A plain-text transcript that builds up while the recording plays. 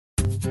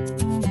Welcome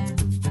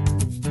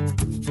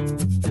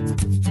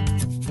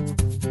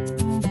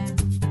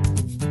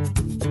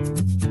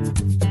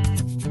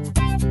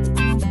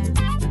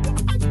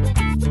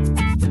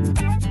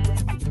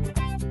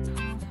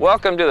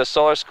to the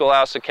Solar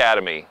Schoolhouse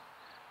Academy.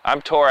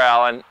 I'm Tor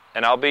Allen,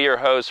 and I'll be your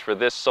host for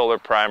this solar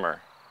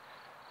primer.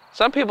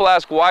 Some people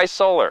ask, why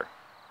solar?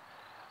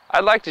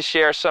 I'd like to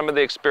share some of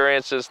the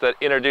experiences that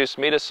introduced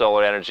me to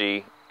solar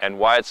energy and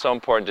why it's so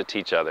important to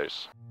teach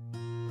others.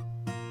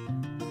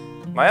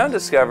 My own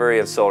discovery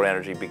of solar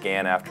energy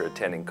began after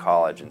attending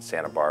college in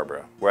Santa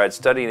Barbara, where I'd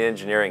studied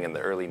engineering in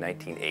the early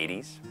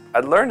 1980s.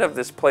 I'd learned of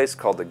this place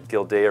called the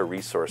Gildea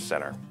Resource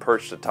Center,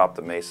 perched atop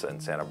the mesa in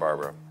Santa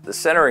Barbara. The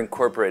center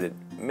incorporated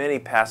many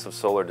passive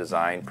solar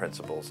design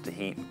principles to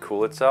heat and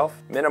cool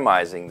itself,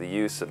 minimizing the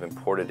use of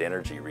imported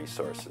energy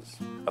resources.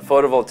 A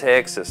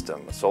photovoltaic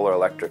system, a solar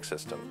electric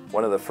system,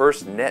 one of the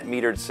first net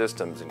metered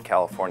systems in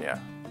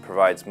California,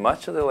 provides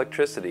much of the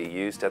electricity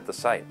used at the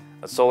site.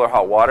 A solar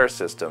hot water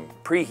system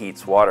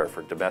preheats water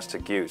for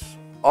domestic use.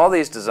 All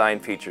these design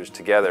features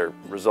together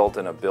result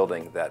in a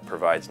building that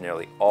provides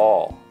nearly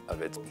all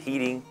of its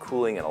heating,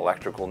 cooling, and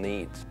electrical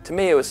needs. To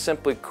me, it was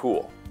simply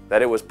cool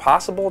that it was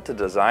possible to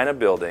design a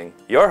building,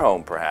 your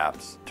home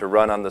perhaps, to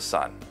run on the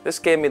sun. This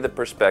gave me the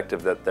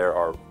perspective that there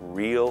are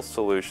real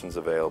solutions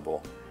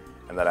available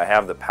and that I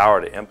have the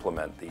power to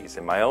implement these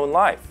in my own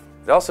life.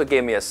 It also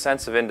gave me a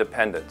sense of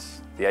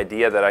independence, the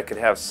idea that I could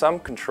have some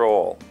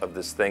control of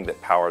this thing that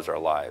powers our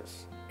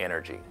lives,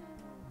 energy.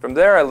 From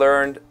there, I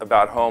learned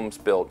about homes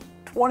built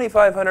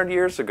 2,500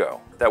 years ago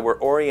that were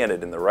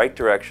oriented in the right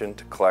direction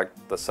to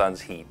collect the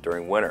sun's heat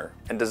during winter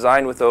and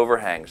designed with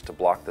overhangs to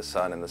block the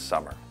sun in the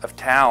summer. Of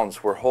towns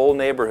where whole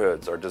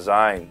neighborhoods are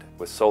designed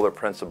with solar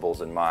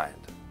principles in mind.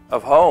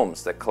 Of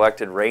homes that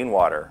collected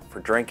rainwater for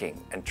drinking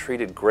and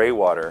treated gray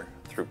water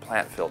through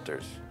plant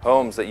filters.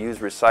 Homes that use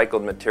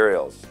recycled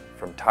materials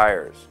from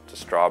tires to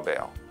straw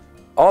bale.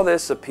 All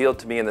this appealed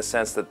to me in the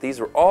sense that these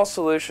were all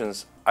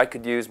solutions I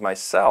could use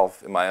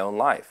myself in my own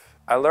life.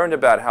 I learned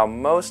about how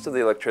most of the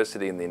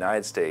electricity in the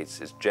United States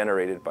is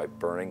generated by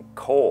burning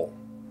coal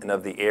and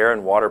of the air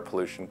and water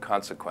pollution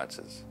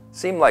consequences.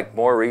 Seemed like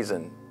more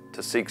reason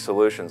to seek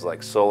solutions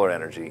like solar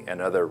energy and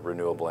other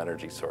renewable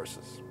energy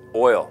sources.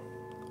 Oil.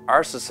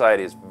 Our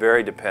society is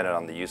very dependent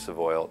on the use of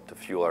oil to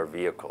fuel our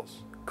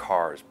vehicles,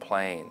 cars,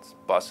 planes,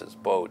 buses,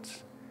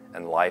 boats,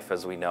 and life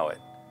as we know it.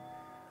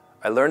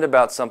 I learned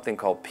about something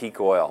called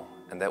peak oil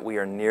and that we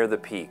are near the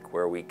peak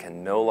where we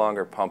can no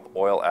longer pump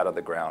oil out of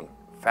the ground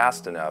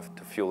fast enough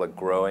to fuel a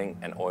growing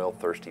and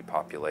oil-thirsty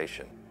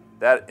population.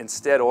 That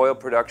instead oil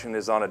production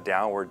is on a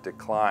downward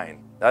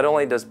decline. Not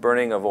only does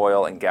burning of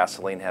oil and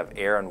gasoline have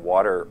air and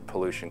water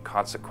pollution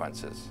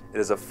consequences, it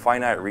is a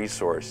finite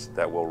resource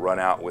that will run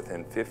out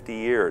within 50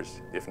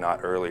 years, if not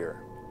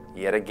earlier.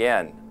 Yet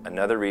again,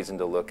 another reason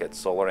to look at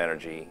solar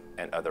energy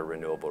and other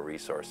renewable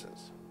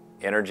resources.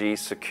 Energy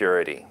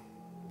security.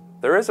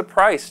 There is a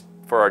price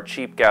for our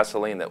cheap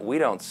gasoline that we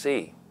don't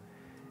see.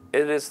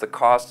 It is the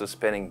cost of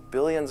spending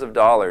billions of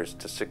dollars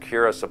to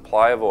secure a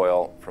supply of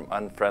oil from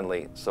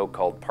unfriendly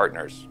so-called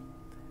partners.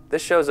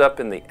 This shows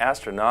up in the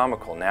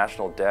astronomical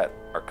national debt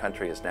our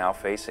country is now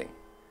facing.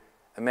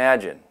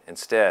 Imagine,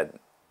 instead,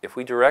 if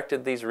we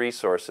directed these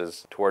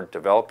resources toward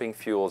developing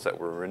fuels that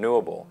were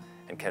renewable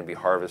and can be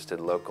harvested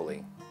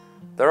locally.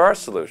 There are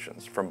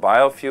solutions, from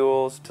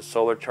biofuels to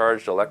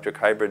solar-charged electric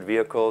hybrid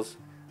vehicles,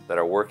 that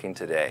are working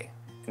today.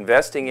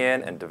 Investing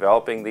in and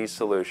developing these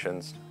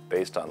solutions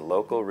based on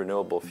local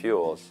renewable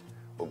fuels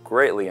will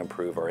greatly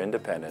improve our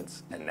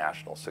independence and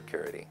national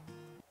security.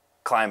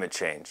 Climate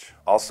change,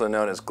 also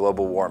known as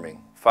global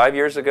warming. 5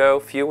 years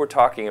ago, few were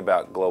talking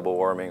about global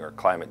warming or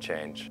climate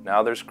change.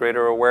 Now there's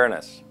greater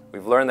awareness.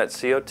 We've learned that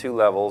CO2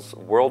 levels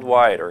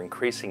worldwide are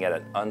increasing at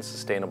an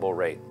unsustainable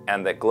rate,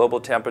 and that global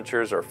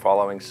temperatures are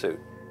following suit.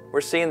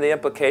 We're seeing the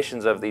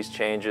implications of these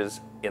changes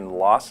in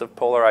loss of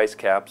polar ice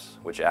caps,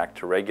 which act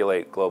to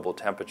regulate global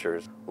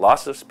temperatures,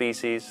 loss of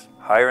species,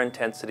 higher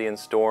intensity in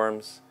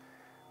storms,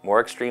 more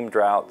extreme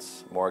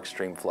droughts, more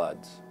extreme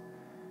floods.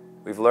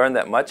 We've learned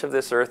that much of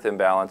this Earth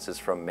imbalance is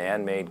from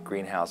man-made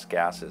greenhouse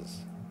gases,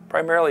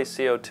 primarily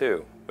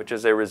CO2, which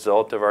is a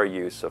result of our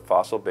use of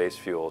fossil-based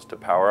fuels to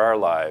power our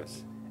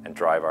lives and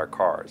drive our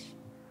cars.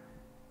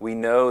 We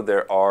know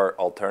there are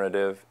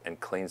alternative and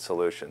clean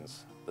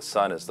solutions. The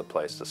sun is the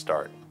place to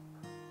start.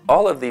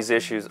 All of these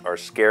issues are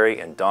scary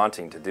and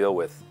daunting to deal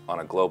with on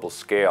a global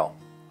scale.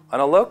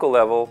 On a local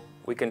level,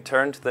 we can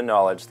turn to the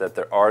knowledge that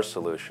there are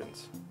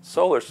solutions,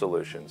 solar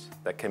solutions,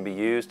 that can be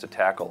used to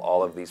tackle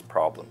all of these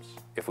problems.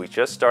 If we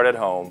just start at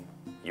home,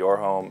 your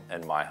home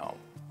and my home.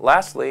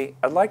 Lastly,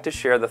 I'd like to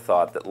share the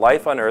thought that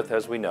life on Earth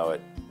as we know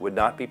it would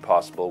not be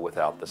possible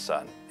without the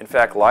sun. In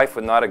fact, life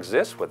would not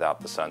exist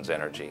without the sun's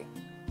energy.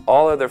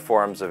 All other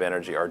forms of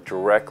energy are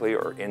directly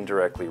or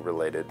indirectly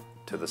related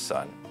to the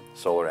sun,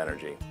 solar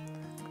energy.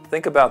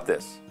 Think about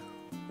this.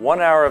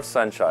 1 hour of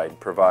sunshine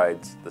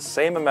provides the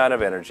same amount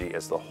of energy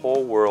as the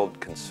whole world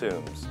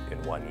consumes in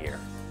 1 year.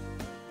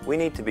 We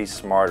need to be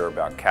smarter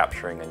about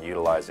capturing and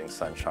utilizing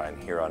sunshine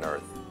here on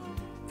Earth.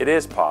 It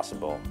is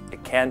possible.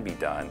 It can be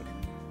done.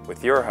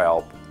 With your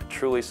help, a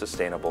truly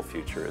sustainable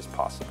future is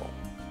possible.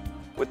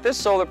 With this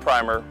solar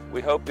primer, we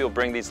hope you'll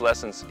bring these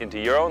lessons into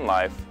your own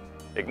life,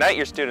 ignite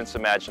your students'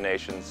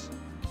 imaginations,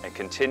 and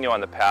continue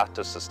on the path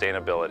to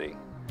sustainability.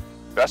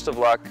 Best of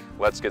luck.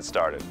 Let's get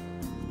started.